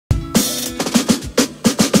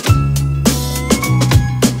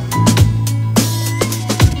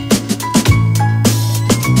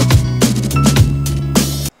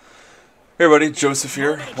Hey everybody, Joseph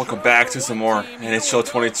here. Welcome back to some more NHL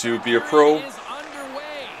 22 Be a Pro.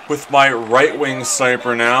 With my right wing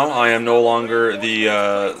sniper now, I am no longer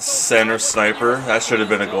the center sniper. That should have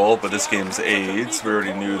been a goal, but this game's AIDS. We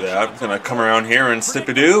already knew that. I'm gonna come around here and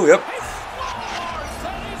snip-a-doo. Yep.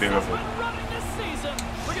 Beautiful.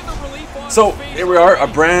 So, here we are, a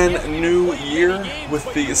brand new year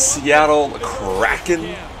with the Seattle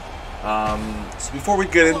Kraken. So before we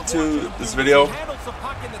get into this video,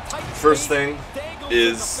 first thing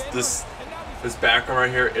is this background right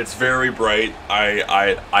here. It's very bright.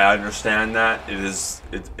 I understand that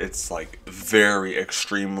it's like very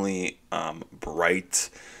extremely bright.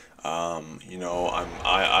 You know,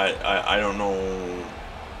 I don't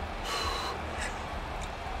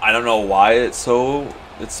know why it's so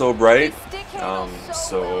bright.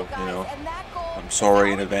 So you know, I'm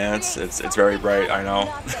sorry in advance. It's very bright, I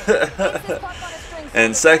know.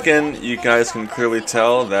 And second, you guys can clearly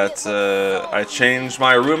tell that I changed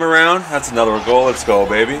my room around. That's another goal. Let's go,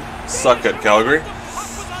 baby. Suck it, Calgary.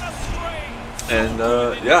 And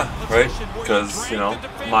yeah, right? Because you know,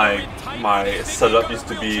 my setup used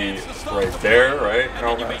to be right there, right, and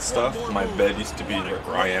all that stuff. My bed used to be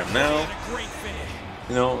where I am now.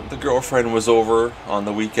 You know, the girlfriend was over on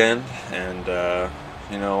the weekend, and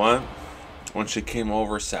you know what? When she came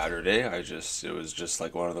over Saturday, it was just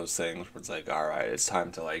like one of those things where it's like, all right, it's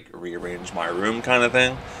time to like rearrange my room kind of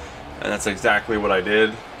thing. And that's exactly what I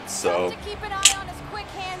did. So,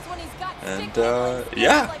 and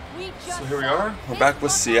yeah, so here we are. We're back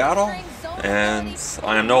with Seattle, and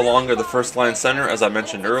I am no longer the first line center, as I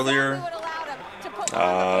mentioned earlier.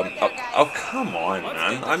 Oh, come on,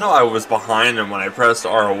 man. I know I was behind him when I pressed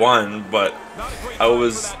R1, but I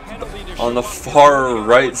was on the far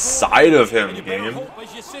right side of him, game.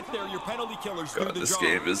 God, this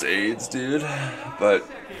game is AIDS, dude. But,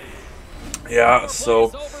 yeah,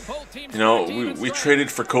 so, you know, we traded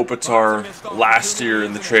for Kopitar last year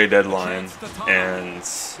in the trade deadline, and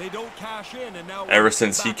ever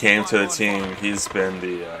since he came to the team, he's been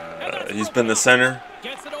the center.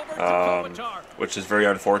 Which is very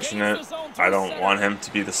unfortunate. I don't want him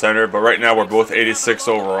to be the center, but right now we're both 86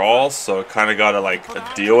 overall, so kind of gotta like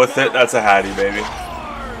deal with it. That's a Hattie, baby.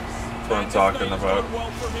 That's what I'm talking about.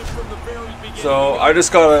 So I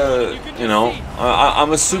just gotta, you know,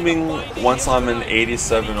 I'm assuming once I'm an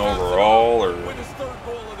 87 overall, or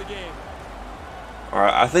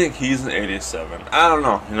I think he's an 87. I don't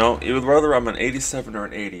know, you know, either whether I'm an 87 or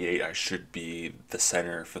an 88, I should be the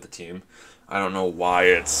center for the team. I don't know why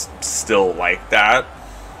it's still like that.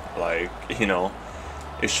 Like, you know,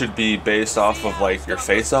 it should be based off of like your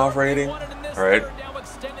face-off rating, right?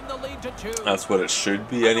 That's what it should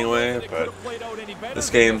be anyway. But this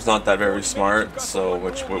game's not that very smart. So,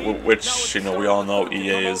 which you know, we all know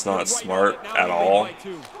EA is not smart at all.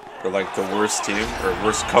 They're like the worst team or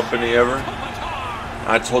worst company ever.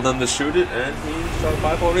 I told them to shoot it, and he shot a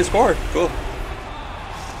 5-0 and he scored. Cool.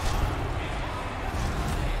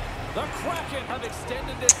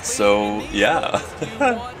 So, yeah.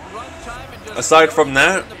 Aside from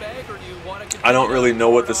that, I don't really know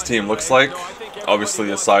what this team looks like. Obviously,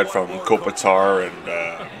 aside from Kopitar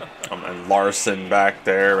and Larson back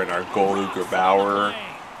there and our goalie Grubauer.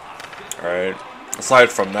 Alright. Aside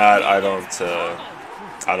from that, I don't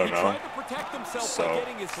know. So,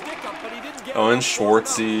 oh, and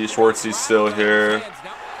Schwartzy's still here.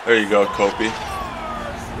 There you go, Kopi.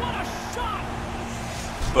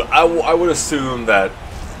 But I would assume that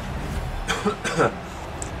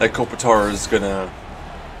that Kopitar is gonna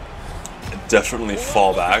definitely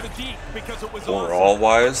fall back overall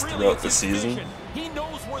wise throughout the season,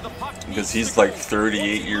 because he's like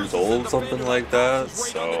 38 years old, something like that.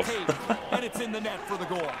 So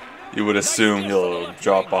you would assume he'll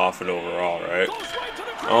drop off in overall, right?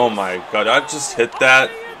 Oh my god, I just hit that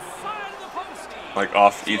like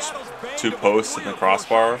off each 2 posts in the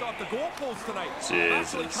crossbar.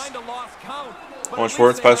 Jesus. Oh,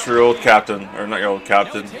 Schwartz, pass your old captain. Or not your old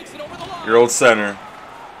captain. Your old center.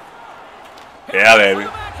 Yeah, baby.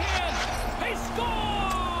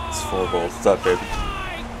 It's 4 goals. What's up, baby?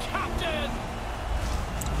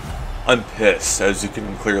 I'm pissed, as you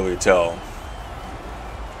can clearly tell.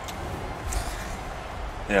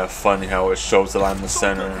 Yeah, funny how it shows that I'm the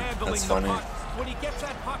center. That's funny.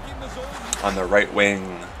 On the right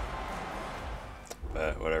wing.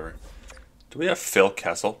 But whatever. Do we have Phil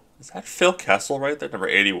Kessel? Is that Phil Kessel right there? Number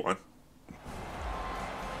 81.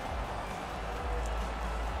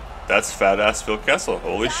 That's fat-ass Phil Kessel.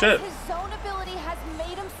 Holy shit.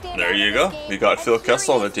 There you go. We got Phil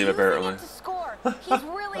Kessel on the team, apparently. He's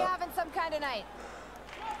really having some kind of night.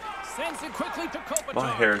 Sends it quickly to Kopitar.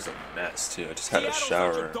 My hair's a mess too. I just had a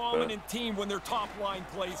shower. Such a dominant team when their top line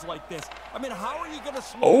plays like this. I mean, how are you going to?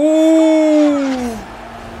 Oh,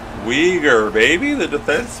 Weegar, baby, the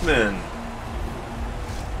defenseman.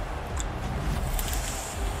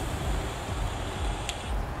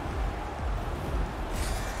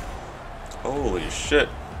 Holy shit.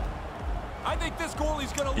 I think this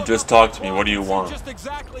goalie's going to You just talked to me. What do you want? Just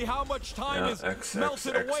exactly how much time is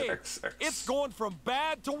melted away. It's going from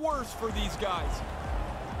bad to worse for these guys.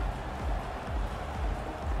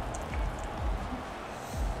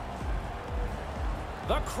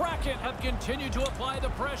 The Kraken have continued to apply the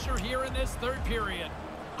pressure here in this third period.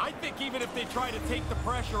 I think even if they try to take the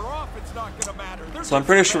pressure off, it's not going to matter. So I'm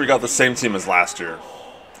pretty sure we got the same team as last year.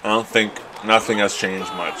 I don't think nothing has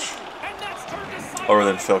changed much. Other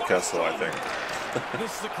than Phil Kessel, I think.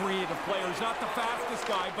 This is a creative player. He's not the fastest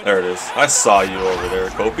guy, but there it is. I saw you over there,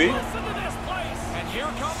 Kopi. And here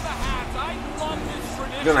come the hats. I love this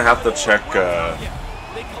tradition. You're gonna have to check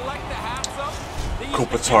they collect the hats up.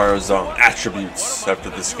 Kopitar's attributes after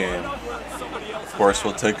this game. Of course,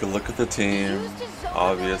 we'll take a look at the team.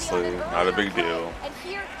 Obviously, not a big deal. And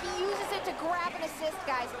here he uses it to grab and assist,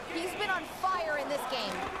 guys. He's been on fire in this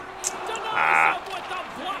game.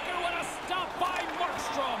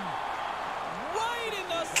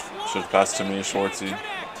 Should pass to me, Schwartzy.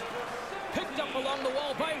 Picked up along the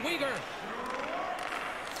wall by Weegar.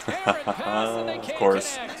 Of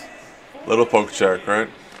course. Little poke check, right?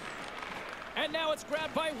 And now it's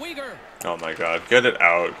grabbed by Weegar. Oh my god. Get it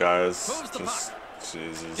out, guys. Just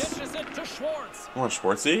Jesus. Dishes it to Schwartz. Come on,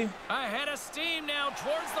 Schwartzy. Ahead of steam now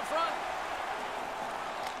towards the front.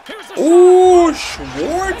 Here's the Ooh,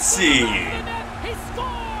 Schwartzy. He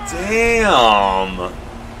scores! Damn.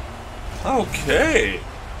 Okay.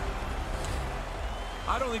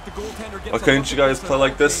 I don't think the goaltender gets. Why couldn't you guys play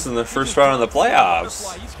like this in the first round of the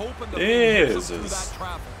playoffs? Jesus.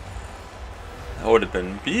 That would have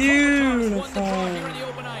been beautiful.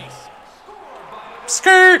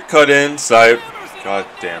 Skirt! Cut in, sight. God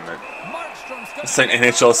damn it. This ain't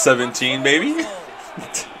NHL 17, baby.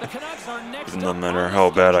 No matter how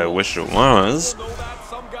bad I wish it was,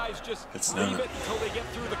 it's not. Until they get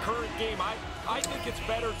through the current game, I think it's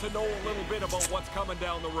better to know a little bit about what's coming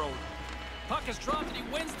down the road. Puck is dropped and he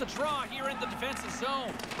wins the draw here in the defensive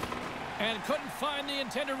zone. And couldn't find the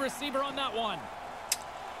intended receiver on that one.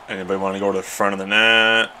 Anybody want to go to the front of the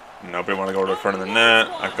net? Nobody want to go to the front of the net.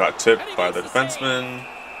 I got tipped by the defenseman.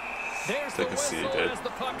 Take a seat, dude. The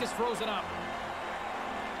puck is frozen up.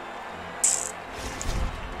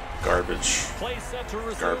 Garbage.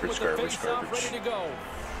 Garbage, garbage, garbage. Ready to go.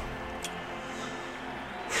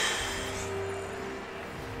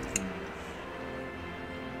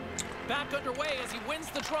 Back underway as he wins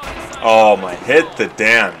the draw. Oh my, hit the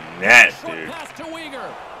damn net, dude. Pass to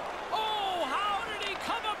Weegar. Oh, how did he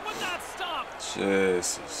come up with that stop?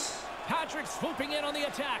 Jesus. Patrick swooping in on the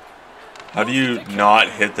attack. How do you not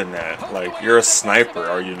hit the net? Like, you're a sniper,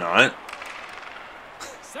 are you not?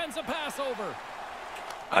 Sends a pass over.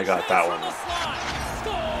 I got that one.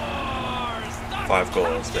 Scores! 5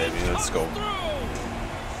 goals, baby. Let's go.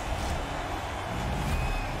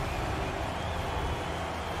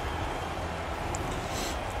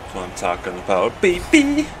 That's what I'm talking about,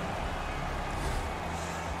 baby.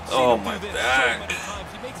 Oh, my back.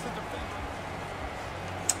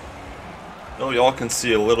 Oh, y'all can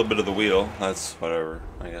see a little bit of the wheel. That's whatever.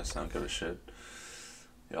 I guess I don't give a shit.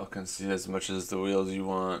 Y'all can see as much as the wheel as you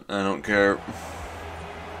want. I don't care.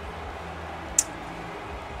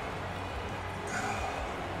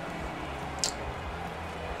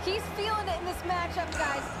 He's feeling it in this matchup,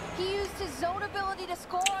 guys. He used his zone ability to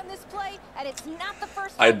score on this play, and it's not the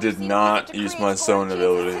first time I did not use my zone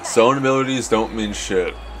ability. Zone abilities don't mean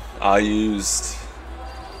shit. I used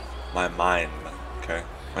my mind, okay?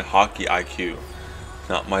 My hockey IQ,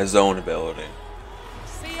 not my zone ability.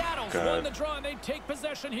 Seattle's won the draw and they take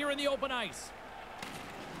possession here in the open ice.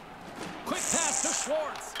 Quick pass to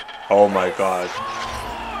Schwartz. Oh my god.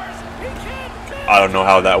 I don't know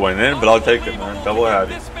how that went in, but I'll take it, man. Double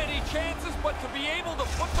headed. This many chances, but to be able to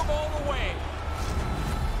put them all away.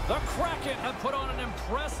 The Kraken have put on an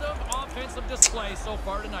impressive offensive display so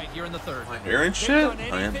far tonight here in the third. Am I hearing shit?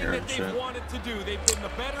 I am hearing shit. They've wanted to do. They've been the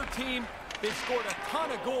better team. They've scored a ton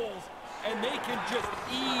of goals, and they can just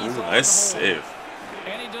ease. Ooh, nice save.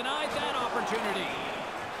 And he denied that opportunity.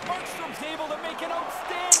 Markstrom's able to make an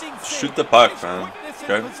outstanding save. Shoot the puck, man.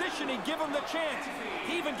 Okay. Give him the chance.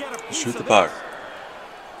 He even get a piece Shoot the of puck.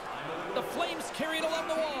 The Flames carry it along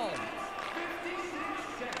the wall.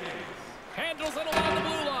 Handles it along the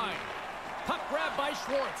blue line. Puck grabbed by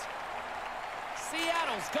Schwartz.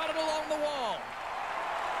 Seattle's got it along the wall.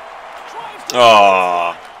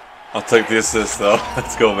 Oh, I'll take the assist though.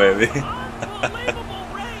 Let's go, baby. Unbelievable,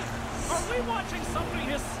 Ray. Are we watching something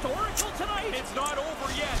historical tonight? It's not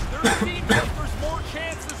over yet. There's more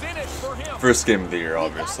chances in it for him. First game of the year,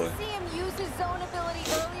 obviously. We got to see him use his zone ability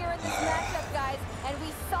earlier in this matchup, guys, and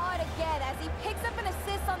we saw it again as he picks up an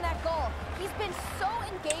assist on that goal. He's been so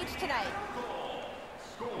engaged tonight.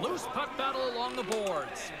 Loose puck battle along the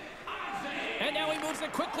boards. And now he moves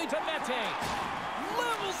it quickly to Mete.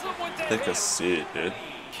 Levels him with the Take a hit. seat, dude.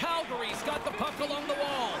 Calgary's got the puck along the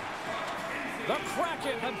wall. The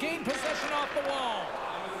Kraken have gained possession off the wall.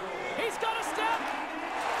 He's got a step.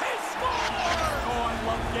 He scored! Oh, I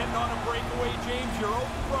love getting on a breakaway, James. You're out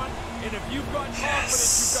front, and if you've got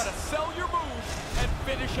confidence, you've got to sell your move and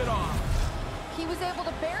finish it off. He was able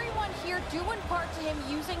to bury one here due in part to him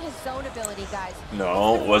using his zone ability, guys.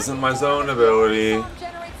 No, it wasn't my zone ability. We saw him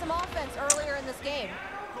generate some offense earlier in this game.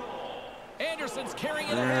 Anderson's carrying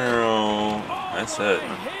it. No, that's it.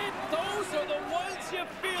 Those are the ones you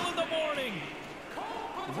feel in the morning.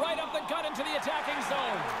 Right up the gut into the attacking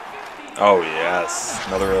zone. Oh yes,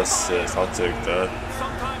 another assist. I'll take that.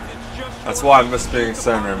 Sometimes it's just That's why I miss being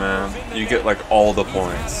center, man. You get like all the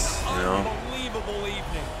points, you know. unbelievable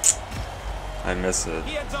evening. I miss it.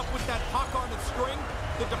 He ends up with that puck on the string.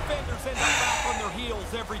 The defenders end up back on their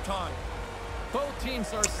heels every time. Both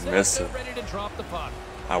teams are miss set it. and ready to drop the puck.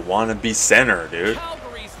 I want to be center, dude.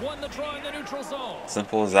 Calgary's won the draw in the neutral zone.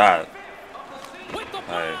 Simple as that. With the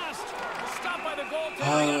Alright. blast. Stopped by the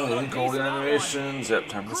goaltender. Oh, goal animations. Yep,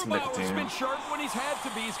 time for some Grubauer's been nicotine. sharp when he's had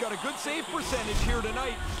to be. He's got a good save percentage here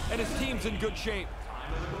tonight, and his team's in good shape.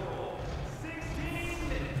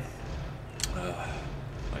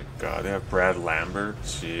 My God, they have Brad Lambert.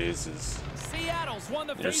 Jesus. Seattle's won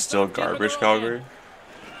the You're faceoff still deep in their garbage, own Calgary. end.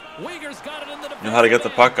 Uyghur's got it in the You know how to get the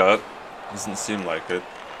defensive puck up. Doesn't seem like it. end.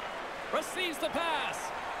 Receives the pass.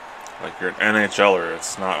 Like you're an NHLer,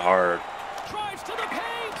 it's not hard. Drives to the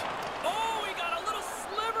paint. Oh, he got a little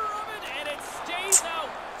sliver of it, and it stays out.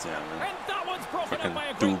 Damn And it. that one's broken Fucking up by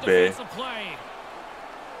a great Dubé. defensive play.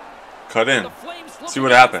 Cut in. The Flames See looking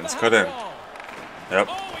what against happens. the Cut in. half wall. Yep.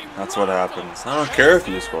 Oh, he That's what rocked them. happens. I don't care if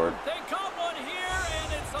you scored. They got one here,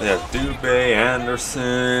 and it's They have Dubé,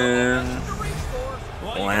 Anderson,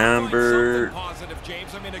 Lambert. Positive,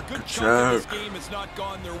 James. I mean, a good Good chunk of this joke. game has not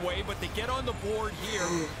gone their way, but they get on the board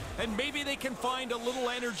here, and maybe they can find a little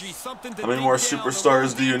energy, something to How many dig more down a superstars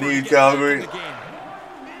little do you deeper to need, get back in Calgary? the game.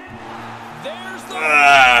 There's the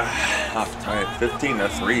Alright,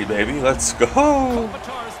 15-3, baby. Let's go.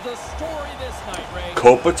 Kopitar's the story this night, Ray.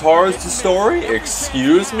 Kopitar's the story?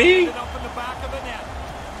 Excuse me? Up in the back of the net.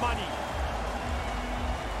 Money.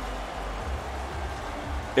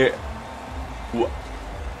 It, wha-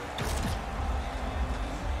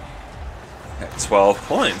 At 12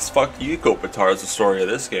 points. Fuck you, Kopitar's the story of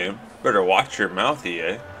this game. Better watch your mouth,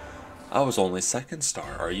 EA. I was only second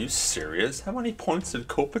star. Are you serious? How many points did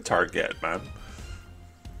Kopitar get, man?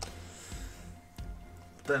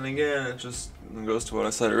 Then again, it just goes to what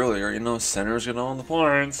I said earlier. You know, center's gonna own the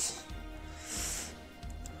points.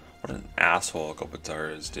 What an asshole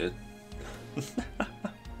Kopitar is, dude.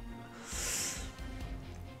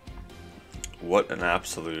 What an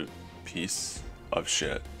absolute piece of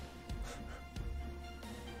shit.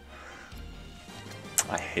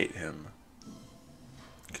 I hate him.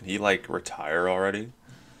 Can he, like, retire already?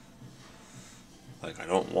 Like, I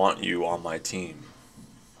don't want you on my team.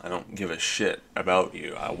 I don't give a shit about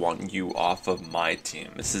you. I want you off of my team.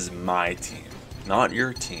 This is my team. Not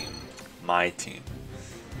your team. My team.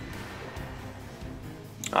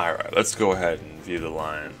 Alright, let's go ahead and view the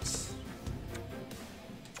lines.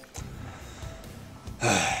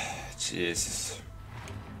 Jesus.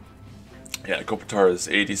 Yeah, Kopitar is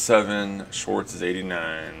 87, Schwartz is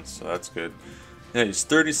 89, so that's good. Yeah, he's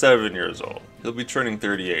 37 years old. He'll be turning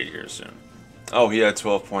 38 years soon. Oh, he had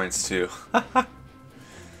 12 points too.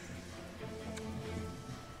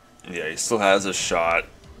 Yeah, he still has a shot.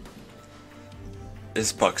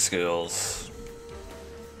 His puck skills.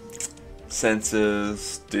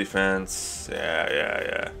 Senses, defense.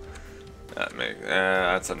 Yeah.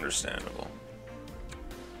 That's understandable.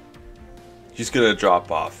 He's gonna drop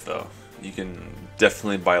off though. You can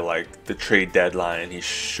definitely by like the trade deadline, he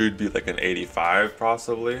should be like an 85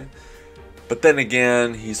 possibly. But then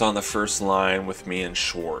again, he's on the first line with me and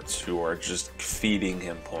Schwartz, who are just feeding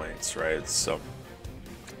him points, right? So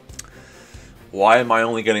why am I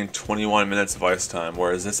only getting 21 minutes of ice time,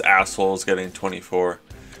 whereas this asshole is getting 24?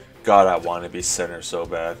 God, I want to be center so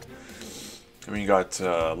bad. And we got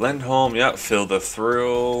Lindholm, yeah, Phil the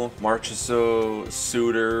Thrill, Marchessault,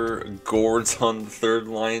 Suter, Gord's on the third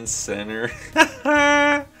line center.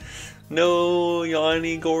 No,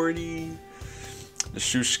 Yanni Gordy.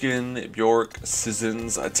 Shushkin, Bjork,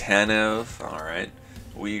 Sissons, Tanev. Alright.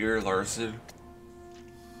 Uyghur, Larson.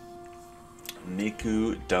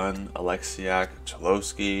 Niku, Dunn, Alexiak,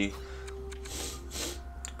 Cholowski,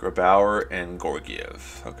 Grubauer, and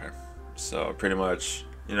Gorgiev. Okay. So pretty much,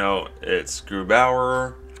 you know, it's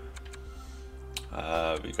Grubauer.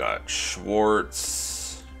 We got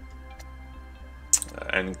Schwartz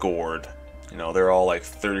and Gord. You know, they're all like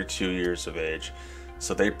 32 years of age.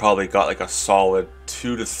 So they probably got like a solid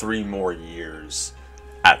 2 to 3 more years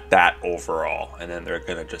at that overall. And then they're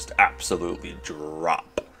going to just absolutely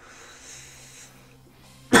drop.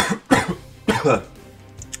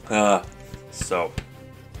 So,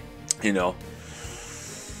 you know,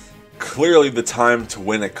 clearly the time to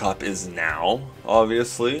win a cup is now,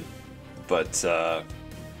 obviously. But,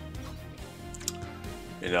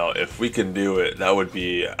 you know, if we can do it, that would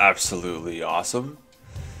be absolutely awesome.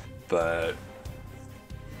 But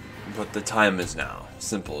the time is now.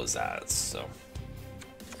 Simple as that. So,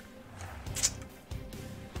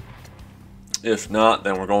 if not,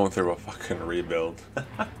 then we're going through a fucking rebuild.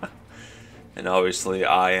 And obviously,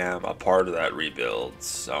 I am a part of that rebuild.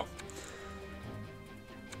 So,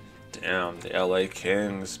 damn, the LA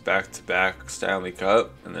Kings back-to-back Stanley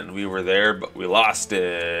Cup, and then we were there, but we lost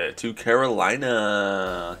it to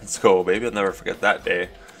Carolina. Let's go, baby! I'll never forget that day.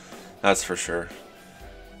 That's for sure.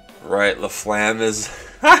 Right, LaFlamme is.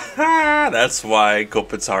 That's why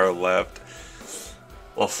Kopitar left.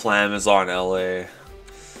 LaFlamme is on LA.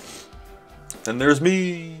 And there's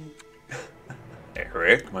me.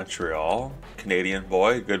 Eric, Montreal. Canadian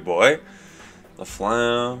boy, good boy.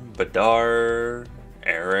 LaFlamme, Bedard,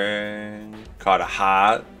 Aaron, caught a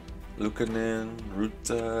hat. Lukanen,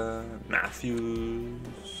 Ruta,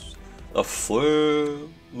 Matthews,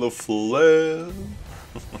 LaFlamme.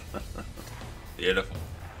 Beautiful.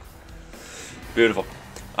 Beautiful.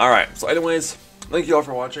 Alright, so anyways, thank you all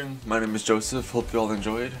for watching. My name is Joseph. Hope you all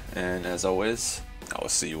enjoyed. And as always, I will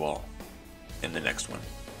see you all in the next one.